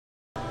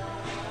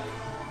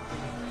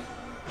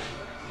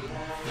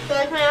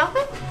like my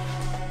outfit?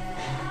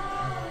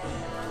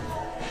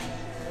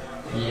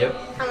 Yep.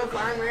 I'm a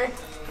farmer.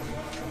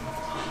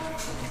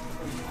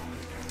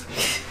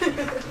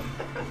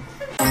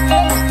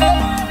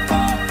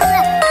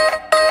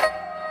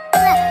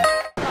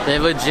 They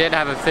legit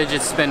have a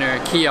fidget spinner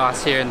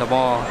kiosk here in the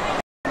mall.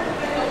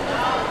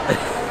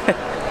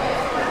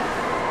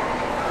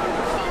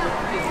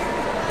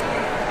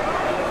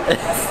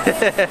 It's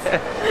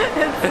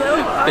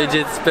so hard.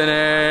 Fidget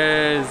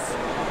spinners.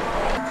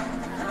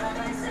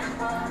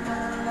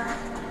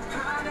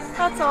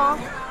 That's all.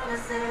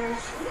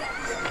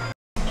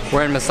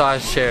 We're in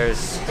massage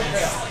chairs.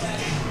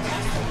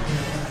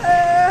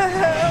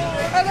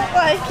 I don't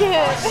like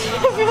it.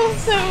 It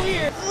feels so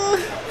weird.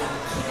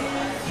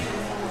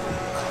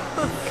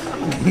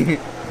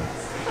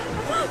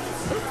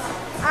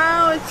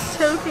 Ow, it's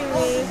choking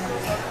me.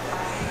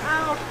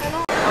 Ow, I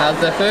don't. How's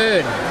the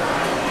food?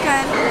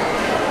 Good.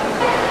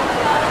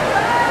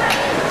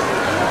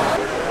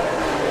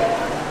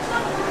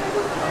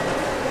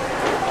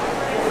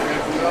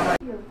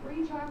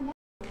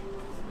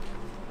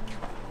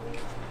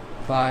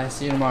 Bye,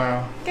 see you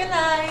tomorrow. Good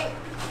night.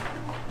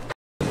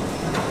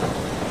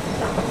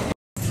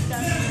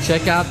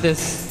 Check out this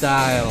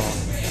style.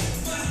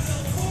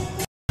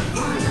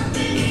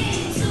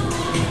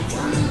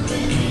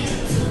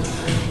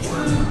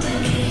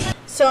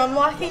 So I'm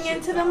walking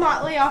into the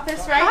Motley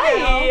office right Hi.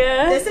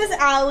 now. This is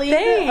Allie,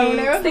 the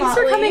owner of Thanks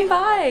Motley. for coming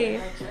by.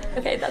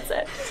 Okay, that's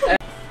it.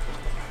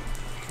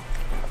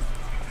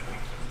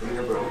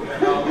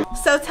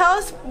 So tell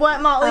us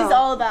what Motley's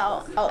all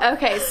about.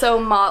 Okay, so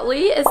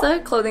Motley is a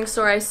clothing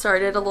store I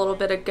started a little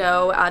bit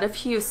ago out of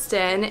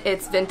Houston.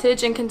 It's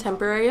vintage and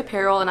contemporary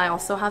apparel, and I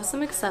also have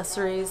some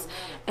accessories.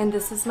 And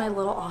this is my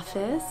little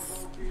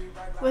office.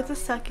 With a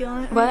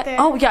succulent What? right there.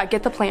 Oh yeah,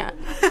 get the plant.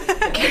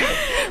 Okay.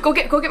 Go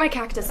get my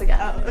cactus again.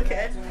 Oh,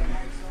 okay.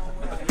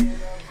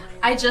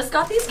 I just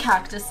got these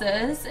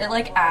cactuses. It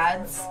like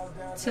adds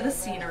to the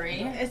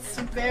scenery. It's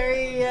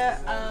very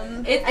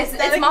It's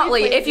aesthetically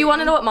Motley. If you pleasing.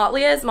 want to know what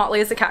Motley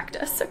is a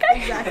cactus. Okay.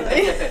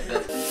 Exactly.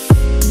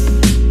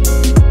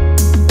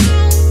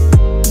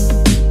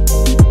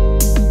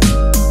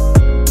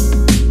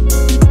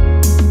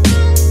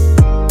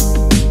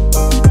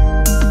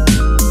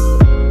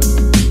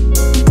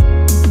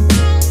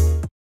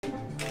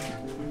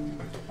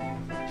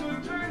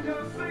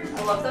 I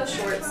love those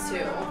shorts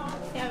too.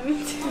 Yeah,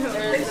 me too.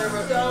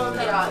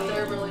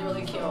 They're really,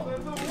 really cute.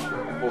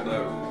 Hold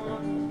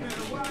out.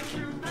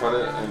 Try to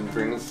and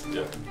bring this.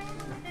 Yeah.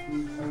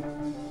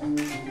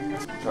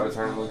 Try to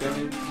turn and look at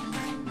me.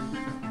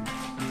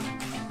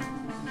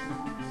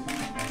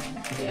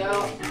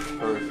 Yeah.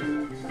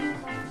 Perfect.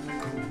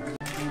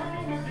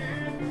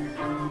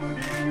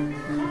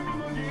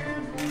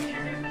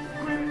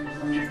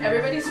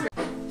 Everybody's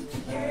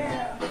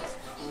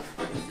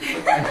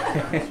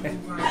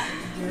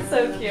so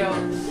cute.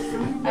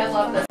 I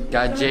love this.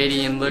 Got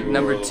Jadie in look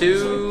number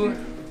 2.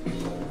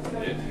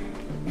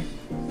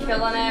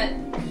 Killing it.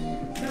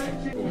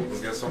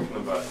 Let's get something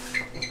about.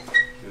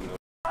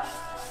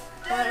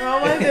 Roll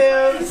my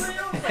boobs.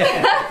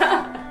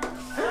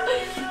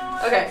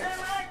 Okay.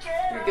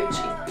 You're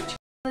Gucci.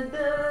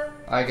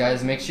 Alright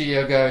guys, make sure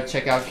you go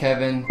check out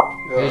Kevin.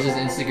 Here's his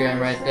Instagram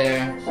right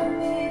there.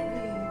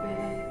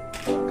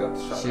 Got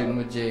the shot. Shooting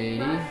with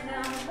Jadie.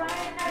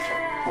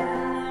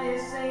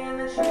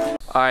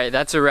 Alright,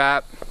 that's a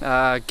wrap.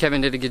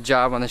 Kevin did a good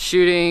job on the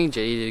shooting.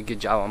 Jadie did a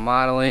good job on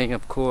modeling,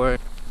 of course.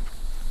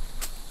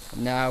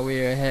 Now we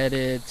are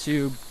headed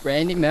to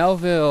Brandy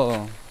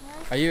Melville.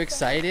 Are you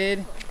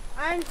excited?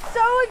 I'm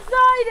so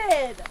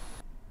excited.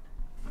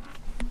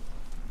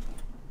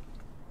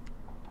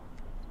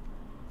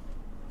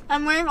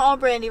 I'm wearing all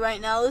brandy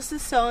right now. This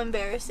is so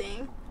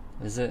embarrassing.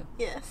 Is it?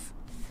 Yes.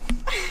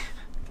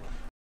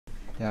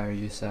 Yeah, are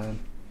you sad?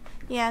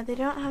 Yeah, they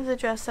don't have the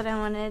dress that I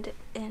wanted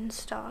in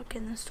stock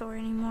in the store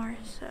anymore,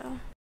 so.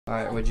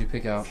 Alright, what'd you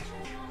pick out?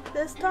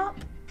 This top?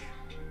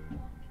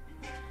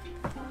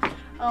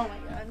 Oh my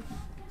god.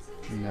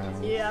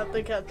 No. Yeah,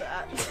 look at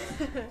that.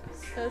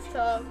 This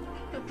top.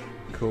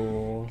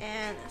 Cool.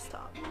 And this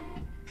top.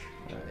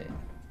 Alright.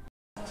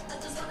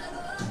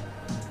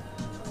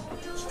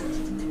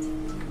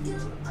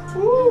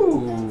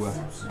 Ooh!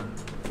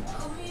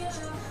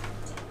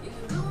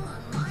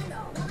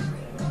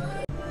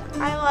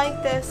 I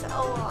like this a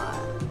lot.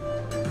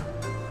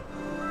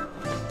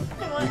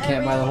 You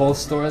can't buy the whole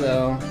store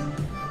though.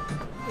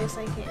 Yes,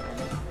 I can.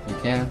 You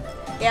can?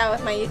 Yeah,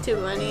 with my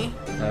YouTube money.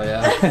 Oh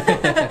yeah.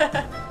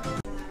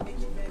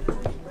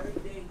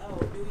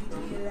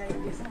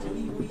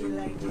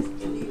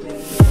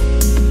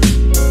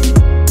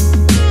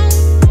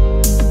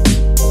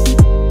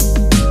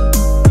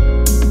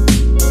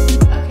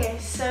 Okay,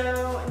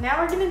 so now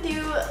we're gonna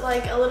do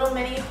like a little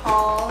mini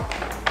haul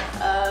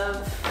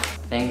of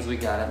Things we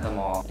got at the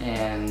mall.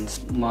 And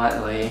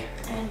Motley.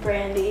 and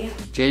Brandy.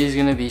 Jadie's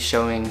gonna be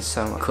showing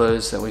some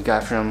clothes that we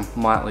got from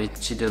Motley.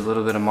 She did a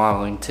little bit of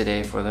modeling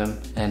today for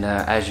them. And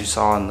as you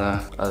saw in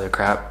the other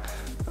crap.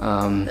 The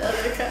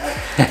other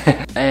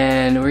crap. And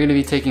And we're gonna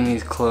be taking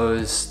these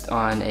clothes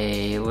on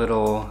a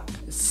little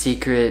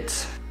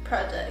secret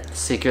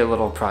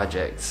little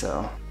project.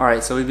 So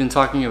alright, so we've been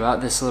talking about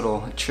this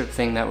little trip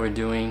thing that we're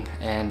doing,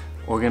 and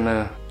we're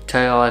gonna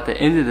tell y'all at the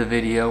end of the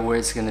video where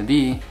it's gonna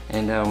be.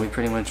 And we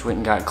pretty much went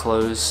and got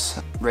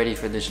clothes ready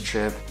for this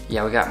trip.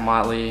 Yeah, we got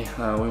MOTLEY,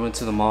 we went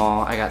to the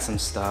mall, I got some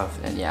stuff,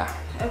 and yeah.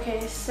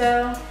 Okay,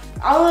 so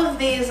all of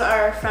these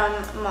are from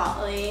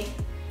MOTLEY.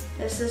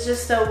 This is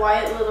just a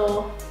white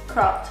little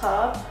crop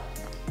top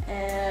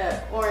and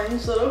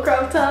orange little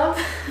crop top.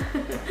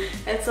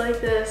 It's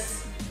like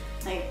this,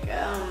 like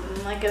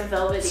a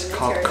velvety It's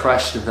material. called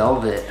crushed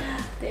velvet.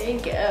 There you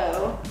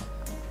go.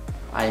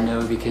 I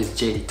know because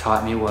Jadie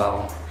taught me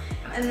well.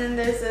 And then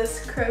there's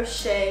this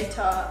crochet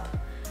top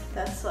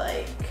that's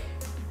like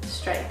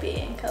stripy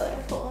and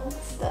colorful and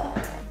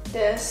stuff.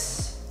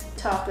 This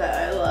top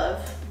that I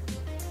love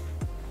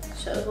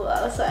shows a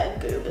lot of side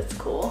boob, it's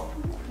cool.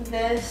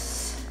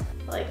 This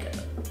like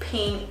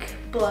pink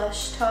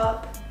blush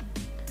top,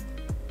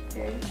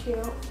 very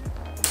cute.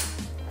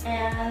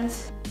 And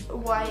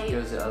white. It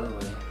goes the other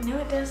way. No,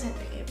 it doesn't,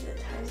 babe.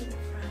 It ties in the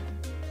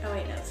front. Oh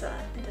wait, no, it's not.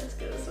 It does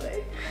go this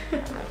way.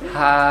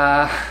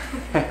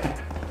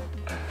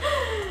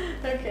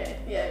 Okay,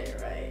 yeah, you're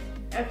right.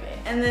 Okay,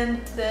 and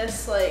then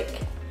this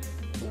like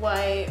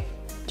white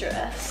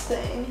dress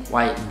thing.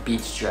 White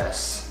beach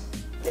dress.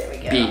 There we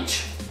go.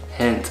 Beach.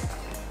 Hint.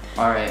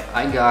 Alright,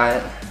 I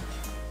got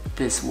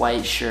this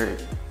white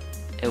shirt.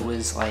 It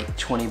was like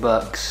 20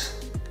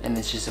 bucks, and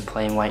it's just a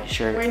plain white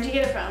shirt. Where'd you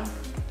get it from?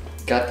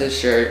 Got this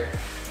shirt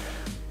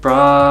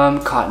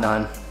from Cotton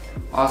On.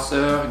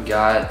 Also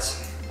got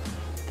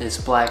this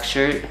black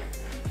shirt.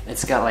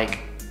 It's got like,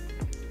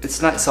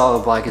 it's not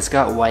solid black, it's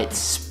got white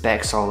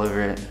specks all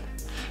over it.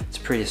 It's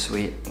pretty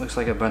sweet. Looks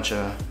like a bunch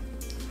of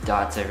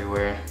dots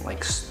everywhere,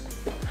 like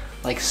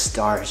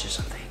stars or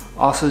something.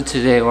 Also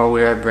today while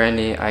we were at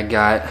Brandy, I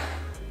got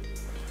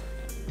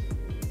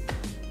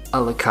a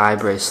Lakai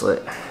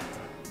bracelet.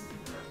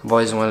 I've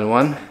always wanted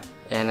one,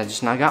 and I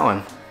just now got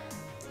one.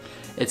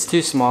 It's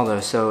too small though,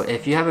 so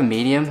if you have a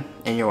medium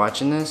and you're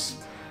watching this,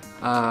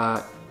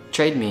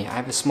 trade me. I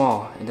have a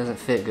small, it doesn't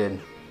fit good.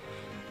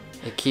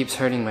 It keeps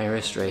hurting my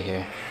wrist right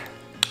here.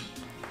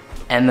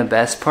 And the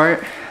best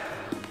part,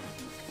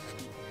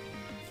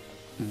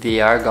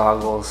 VR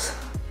goggles.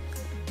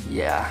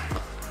 Yeah.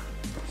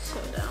 So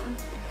dumb.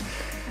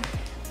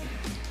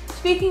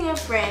 Speaking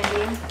of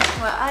Brandy,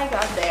 what I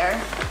got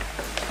there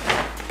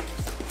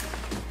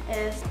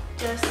is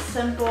just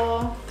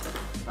simple,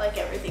 like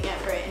everything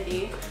at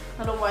Brandy.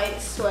 Little white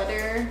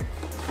sweater.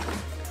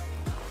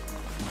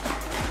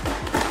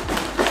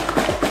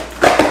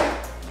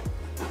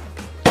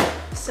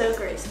 So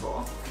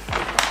graceful.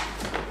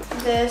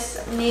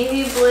 This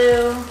navy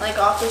blue, like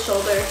off the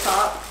shoulder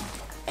top.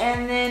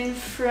 And then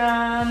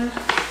from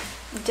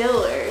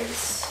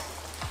Dillard's,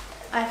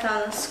 I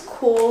found this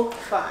cool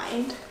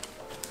find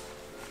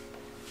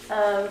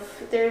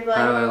of, they're like,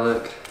 how do I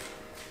look?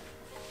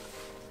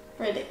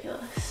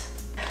 Ridiculous.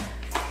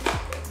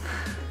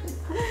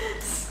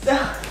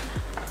 Stop.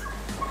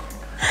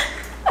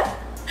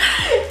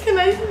 Can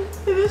I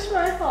finish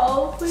my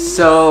haul, please?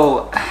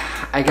 So,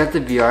 I got the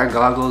VR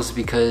goggles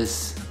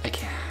because it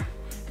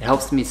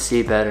helps me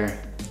see better.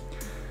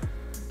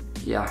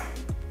 Yeah.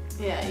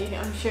 Yeah,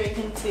 I'm sure you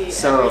can see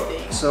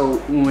everything. So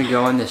when we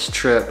go on this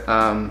trip,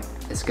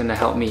 it's gonna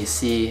help me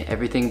see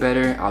everything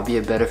better. I'll be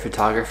a better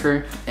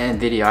photographer and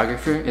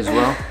videographer as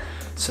well.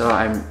 So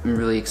I'm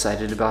really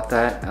excited about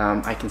that.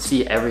 I can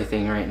see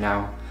everything right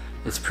now.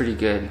 It's pretty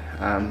good.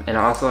 And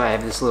also I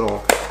have this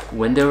little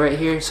window right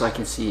here so I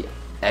can see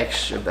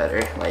extra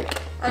better. Like,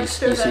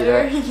 extra you better? see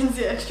that? You can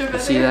see extra better?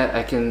 You see that?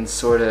 I can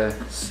sort of,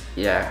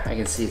 yeah, I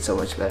can see it so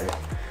much better.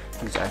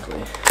 Exactly.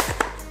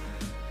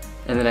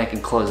 And then I can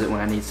close it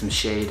when I need some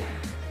shade.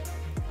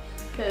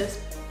 Because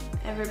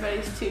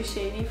everybody's too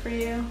shady for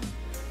you?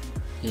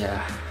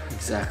 Yeah,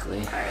 exactly.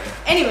 Alright.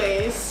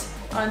 Anyways,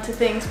 on to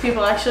things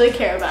people actually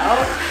care about.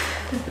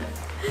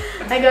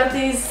 I got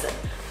these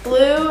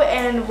blue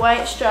and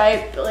white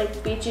striped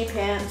like beachy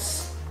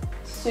pants.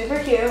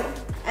 Super cute.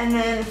 And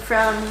then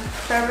from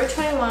Forever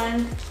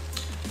 21,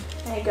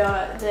 I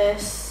got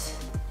this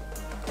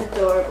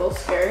adorable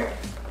skirt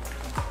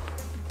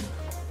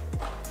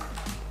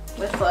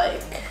with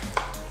like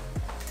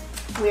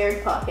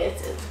weird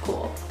pockets. It's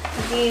cool.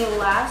 The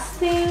last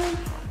thing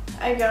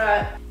I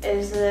got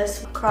is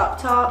this crop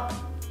top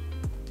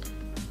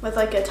with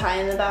like a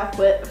tie in the back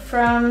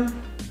from,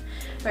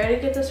 where did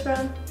I get this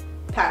from?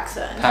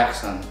 PacSun.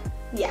 PacSun.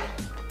 Yeah.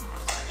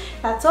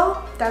 That's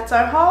all. That's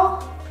our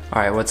haul.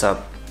 Alright, what's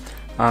up?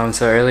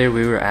 So earlier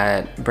we were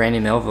at Brandy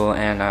Melville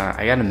and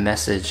I got a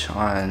message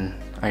I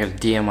got a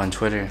DM on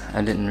Twitter.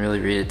 I didn't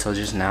really read it till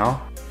just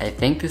now. I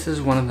think this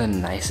is one of the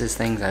nicest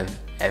things I've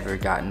ever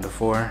gotten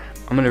before.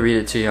 I'm gonna read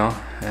it to y'all,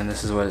 and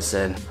this is what it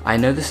said. I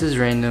know this is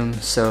random,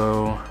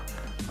 so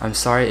I'm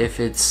sorry if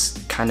it's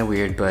kinda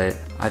weird, but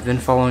I've been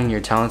following your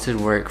talented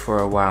work for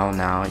a while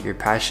now. Your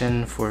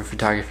passion for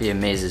photography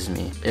amazes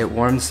me. It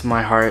warms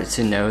my heart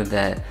to know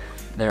that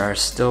there are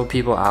still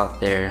people out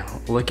there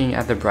looking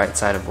at the bright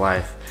side of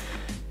life.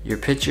 Your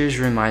pictures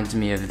remind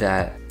me of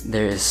that.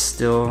 There is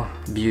still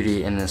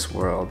beauty in this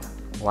world.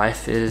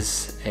 Life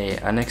is an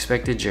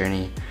unexpected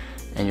journey,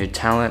 and your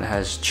talent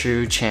has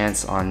true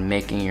chance on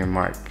making your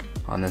mark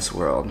on this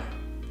world.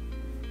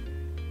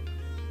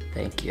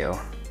 Thank you.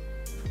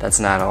 That's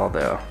not all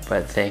though,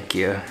 but thank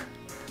you.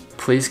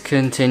 Please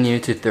continue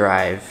to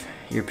thrive.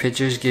 Your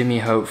pictures give me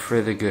hope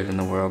for the good in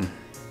the world.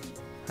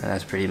 And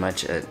that's pretty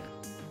much it.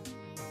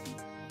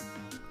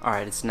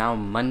 Alright, it's now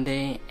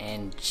Monday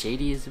and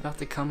Jadie is about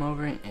to come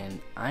over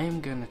and I am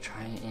gonna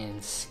try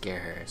and scare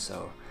her.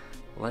 So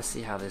let's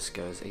see how this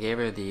goes. I gave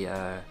her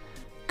the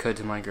code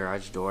to my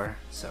garage door,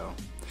 so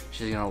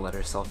she's gonna let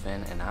herself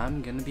in and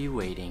I'm gonna be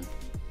waiting.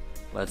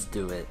 Let's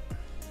do it.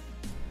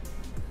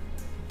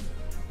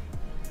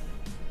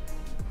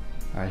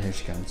 Alright, here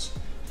she comes.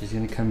 She's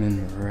gonna come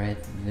in right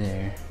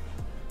there.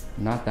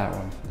 Not that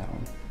one, that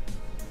one.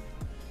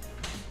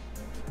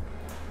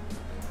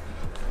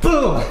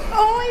 Boom!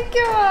 Oh my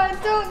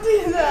god, don't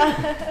do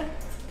that.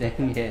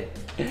 Dang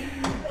it. Did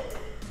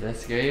that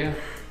scare you?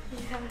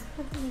 Yeah,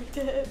 you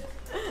did.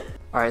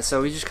 Alright,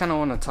 so we just kind of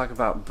want to talk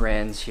about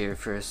brands here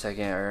for a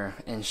second, or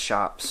in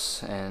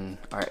shops in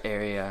our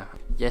area.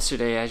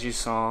 Yesterday, as you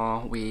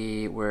saw,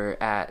 we were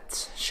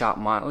at Shop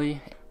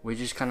MOTLEY. We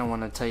just kind of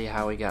want to tell you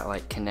how we got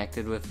like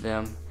connected with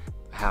them,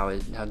 how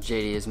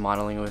Jadie is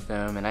modeling with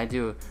them, and I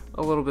do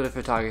a little bit of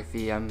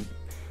photography. I'm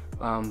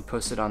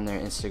posted on their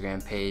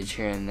Instagram page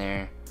here and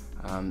there.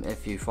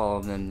 If you follow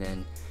them,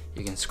 then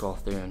you can scroll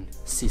through and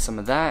see some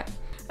of that.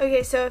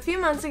 Okay, so a few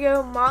months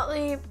ago,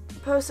 MOTLEY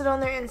posted on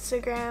their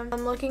Instagram,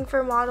 I'm looking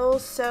for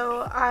models,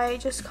 so I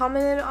just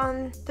commented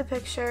on the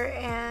picture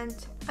and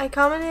I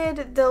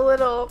commented the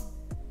little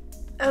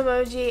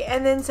emoji,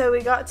 and then so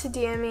we got to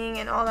DMing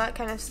and all that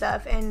kind of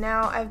stuff, and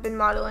now I've been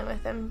modeling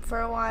with them for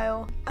a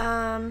while.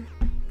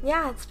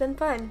 Yeah, it's been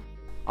fun.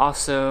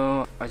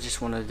 Also, I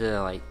just wanted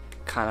to like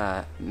kind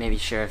of maybe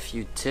share a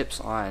few tips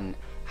on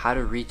how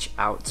to reach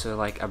out to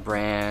like a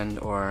brand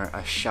or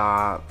a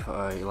shop,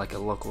 like a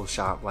local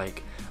shop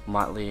like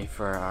MOTLEY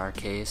for our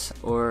case,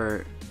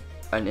 or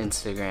an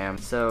Instagram.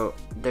 So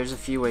there's a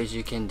few ways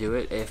you can do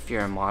it. If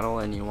you're a model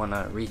and you want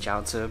to reach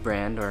out to a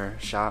brand or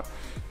shop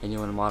and you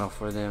want to model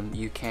for them,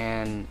 you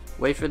can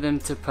wait for them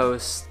to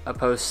post a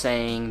post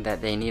saying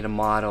that they need a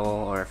model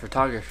or a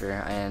photographer,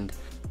 and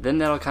then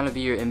that'll kind of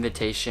be your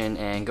invitation,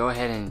 and go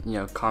ahead and, you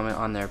know, comment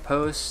on their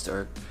post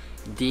or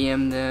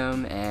DM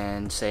them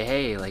and say,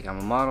 hey, like, I'm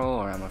a model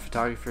or I'm a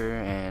photographer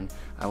and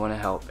I want to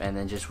help, and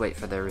then just wait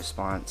for their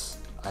response.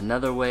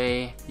 Another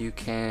way you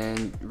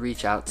can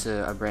reach out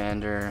to a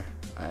brand or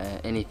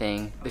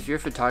anything, if you're a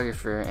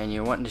photographer and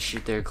you're wanting to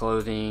shoot their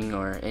clothing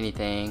or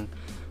anything,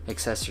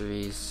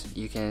 accessories,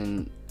 you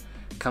can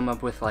come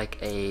up with like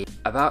a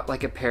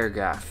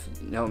paragraph.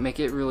 Don't make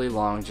it really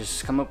long,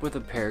 just come up with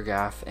a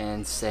paragraph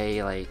and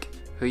say like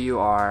who you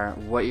are,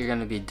 what you're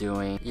gonna be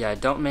doing. Yeah,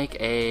 don't make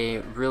a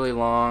really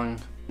long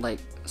like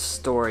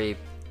story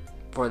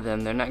for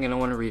them. They're not gonna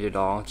want to read it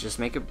all. Just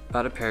make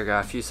about a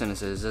paragraph, a few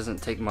sentences,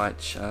 doesn't take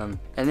much, and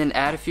then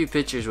add a few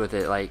pictures with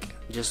it, like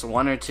just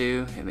 1 or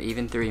 2,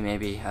 even 3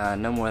 maybe,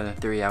 no more than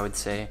 3 I would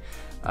say,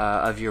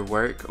 of your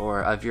work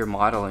or of your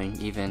modeling.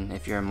 Even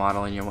if you're a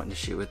model and you're wanting to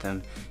shoot with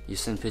them, you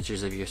send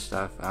pictures of your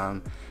stuff,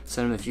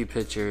 send them a few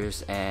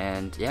pictures,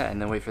 and yeah,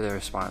 and then wait for their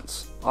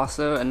response.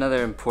 Also,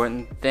 another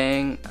important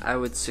thing I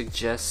would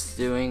suggest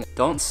doing,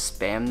 don't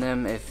spam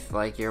them. If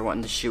like you're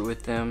wanting to shoot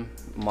with them,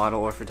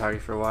 model or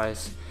photographer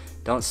wise,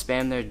 don't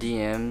spam their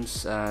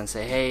DMs and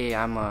say, hey,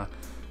 I'm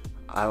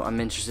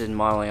interested in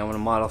modeling, I want to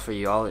model for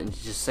you,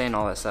 just saying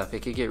all that stuff.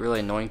 It could get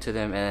really annoying to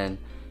them and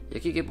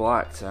it could get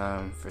blocked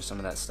for some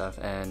of that stuff.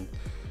 And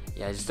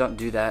yeah, just don't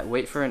do that.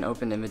 Wait for an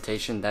open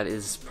invitation. That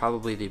is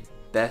probably the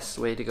best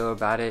way to go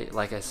about it.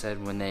 Like I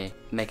said, when they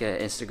make an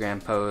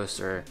Instagram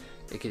post, or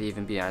it could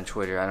even be on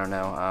Twitter, I don't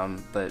know,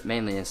 but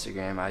mainly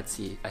Instagram, I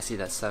see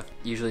that stuff.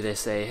 Usually they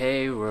say,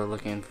 hey, we're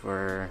looking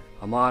for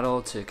a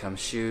model to come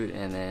shoot,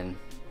 and then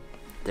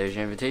there's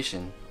your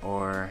invitation,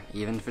 or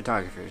even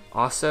photographers.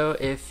 Also,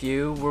 if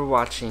you were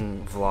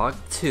watching vlog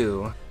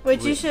 2,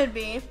 which you should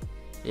be.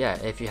 Yeah,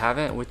 if you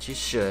haven't, which you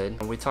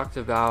should, we talked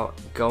about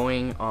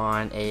going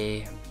on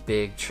a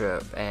big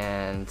trip,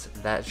 and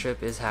that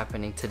trip is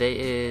happening. Today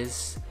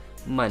is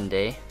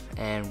Monday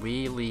and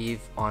we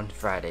leave on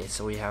Friday,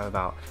 so we have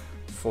about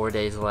 4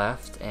 days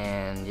left.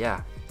 And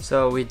yeah,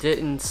 so we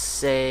didn't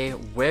say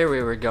where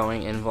we were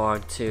going in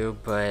vlog 2,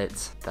 but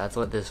that's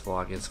what this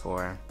vlog is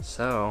for.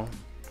 So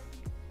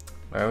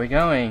where are we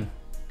going?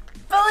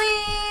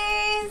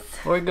 Belize!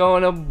 We're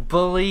going to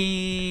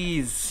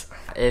Belize!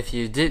 If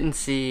you didn't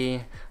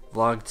see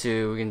vlog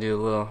 2, we can do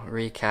a little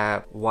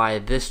recap why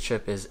this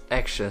trip is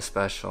extra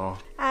special.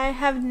 I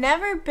have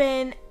never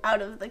been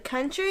out of the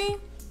country,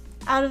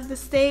 out of the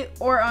state,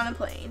 or on a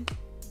plane.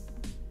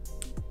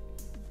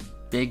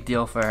 Big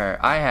deal for her.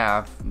 I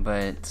have,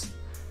 but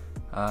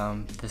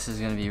this is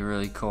gonna be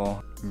really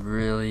cool.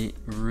 Really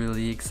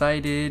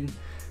excited.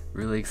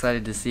 Really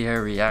excited to see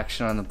her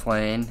reaction on the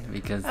plane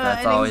because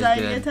that's an always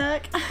anxiety good.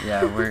 attack?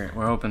 Yeah, we're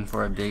hoping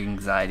for a big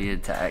anxiety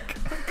attack.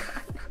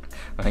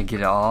 I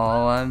get it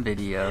all on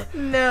video.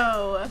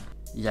 No.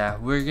 Yeah,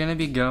 we're gonna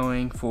be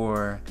going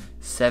for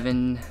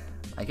 7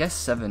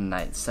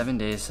 nights, 7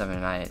 days,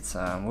 7 nights.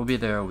 We'll be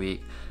there a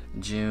week,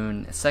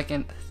 June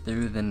 2nd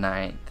through the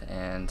 9th,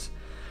 and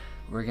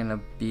we're gonna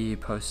be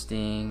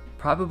posting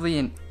probably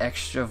an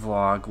extra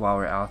vlog while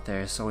we're out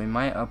there, so we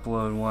might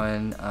upload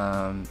one.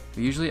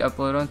 We usually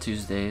upload on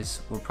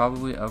Tuesdays. We'll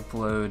probably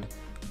upload,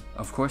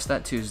 of course,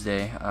 that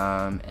Tuesday,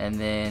 and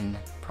then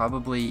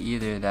probably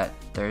either that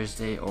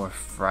Thursday or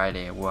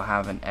Friday we'll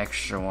have an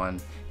extra one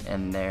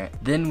in there.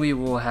 Then we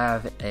will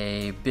have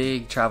a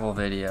big travel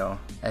video.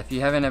 If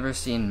you haven't ever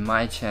seen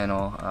my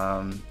channel,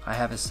 I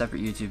have a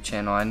separate YouTube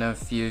channel. I know a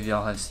few of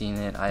y'all have seen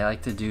it. I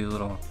like to do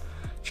little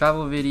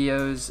travel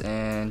videos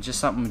and just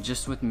something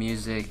just with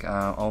music,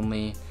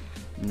 only,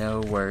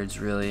 no words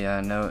really,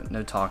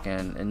 no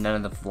talking, and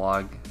none of the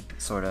vlog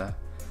sort of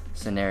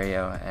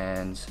scenario,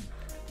 and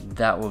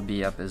that will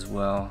be up as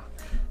well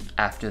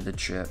after the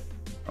trip.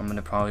 I'm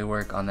gonna probably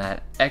work on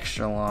that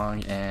extra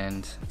long,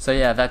 and so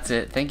yeah, that's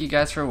it. Thank you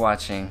guys for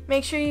watching.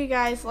 Make sure you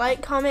guys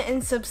like, comment,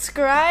 and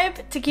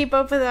subscribe to keep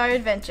up with our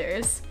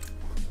adventures.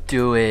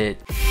 Do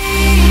it.